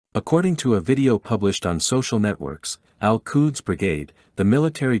According to a video published on social networks, Quds Brigade, the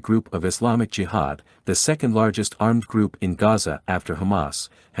military group of Islamic Jihad, the second largest armed group in Gaza after Hamas,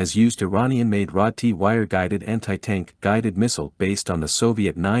 has used Iranian-made RAAD wire-guided anti-tank guided missile based on the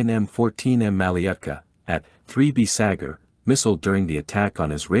Soviet 9M-14M Malyatka, at 3B Sagar, missile during the attack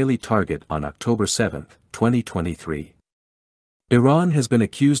on Israeli target on October 7, 2023. Iran has been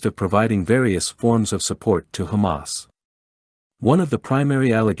accused of providing various forms of support to Hamas. One of the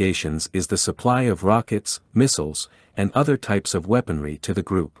primary allegations is the supply of rockets, missiles, and other types of weaponry to the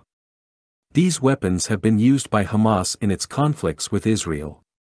group. These weapons have been used by Hamas in its conflicts with Israel.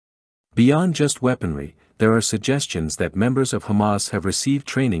 Beyond just weaponry, there are suggestions that members of Hamas have received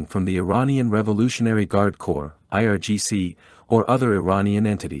training from the Iranian Revolutionary Guard Corps, IRGC, or other Iranian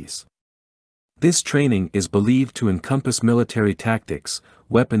entities. This training is believed to encompass military tactics,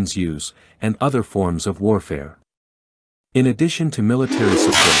 weapons use, and other forms of warfare. In addition to military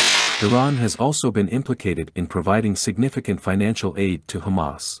support, Iran has also been implicated in providing significant financial aid to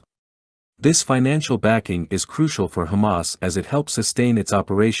Hamas. This financial backing is crucial for Hamas as it helps sustain its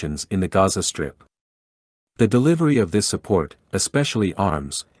operations in the Gaza Strip. The delivery of this support, especially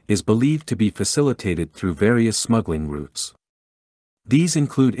arms, is believed to be facilitated through various smuggling routes. These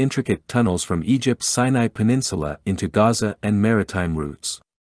include intricate tunnels from Egypt's Sinai Peninsula into Gaza and maritime routes.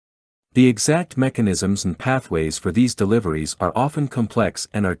 The exact mechanisms and pathways for these deliveries are often complex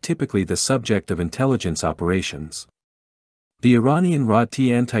and are typically the subject of intelligence operations. The Iranian RAAD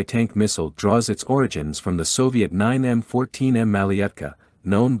anti-tank missile draws its origins from the Soviet 9M-14M Malyatka,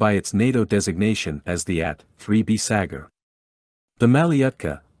 known by its NATO designation as the At-3B Sagar. The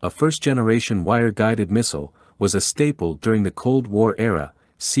Malyatka, a first-generation wire-guided missile, was a staple during the Cold War era,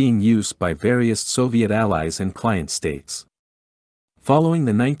 seeing use by various Soviet allies and client states. Following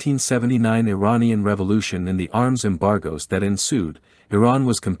the 1979 Iranian Revolution and the arms embargoes that ensued, Iran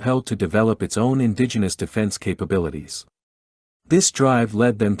was compelled to develop its own indigenous defense capabilities. This drive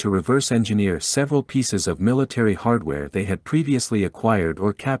led them to reverse engineer several pieces of military hardware they had previously acquired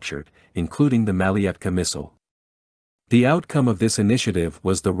or captured, including the Malyatka missile. The outcome of this initiative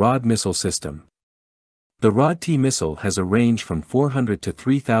was the RAAD missile system. The RAAD missile has a range from 400 to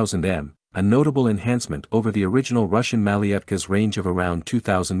 3000 m, a notable enhancement over the original Russian Malyatka's range of around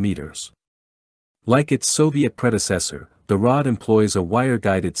 2000 meters. Like its Soviet predecessor, the RAAD employs a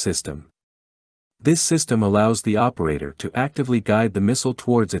wire-guided system. This system allows the operator to actively guide the missile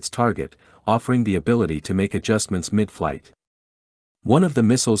towards its target, offering the ability to make adjustments mid-flight. One of the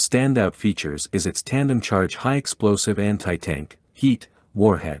missile's standout features is its tandem-charge high-explosive anti-tank (HEAT)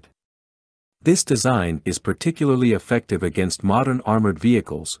 warhead. This design is particularly effective against modern armored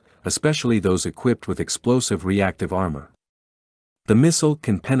vehicles, especially those equipped with explosive reactive armor. The missile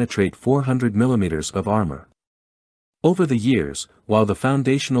can penetrate 400 mm of armor. Over the years, while the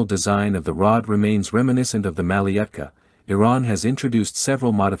foundational design of the RAAD remains reminiscent of the Malyatka, Iran has introduced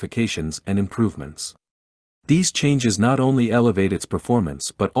several modifications and improvements. These changes not only elevate its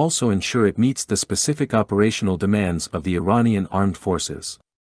performance but also ensure it meets the specific operational demands of the Iranian armed forces.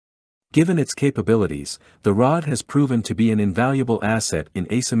 Given its capabilities, the RAAD has proven to be an invaluable asset in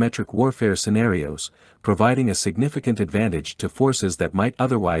asymmetric warfare scenarios, providing a significant advantage to forces that might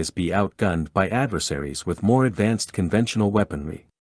otherwise be outgunned by adversaries with more advanced conventional weaponry.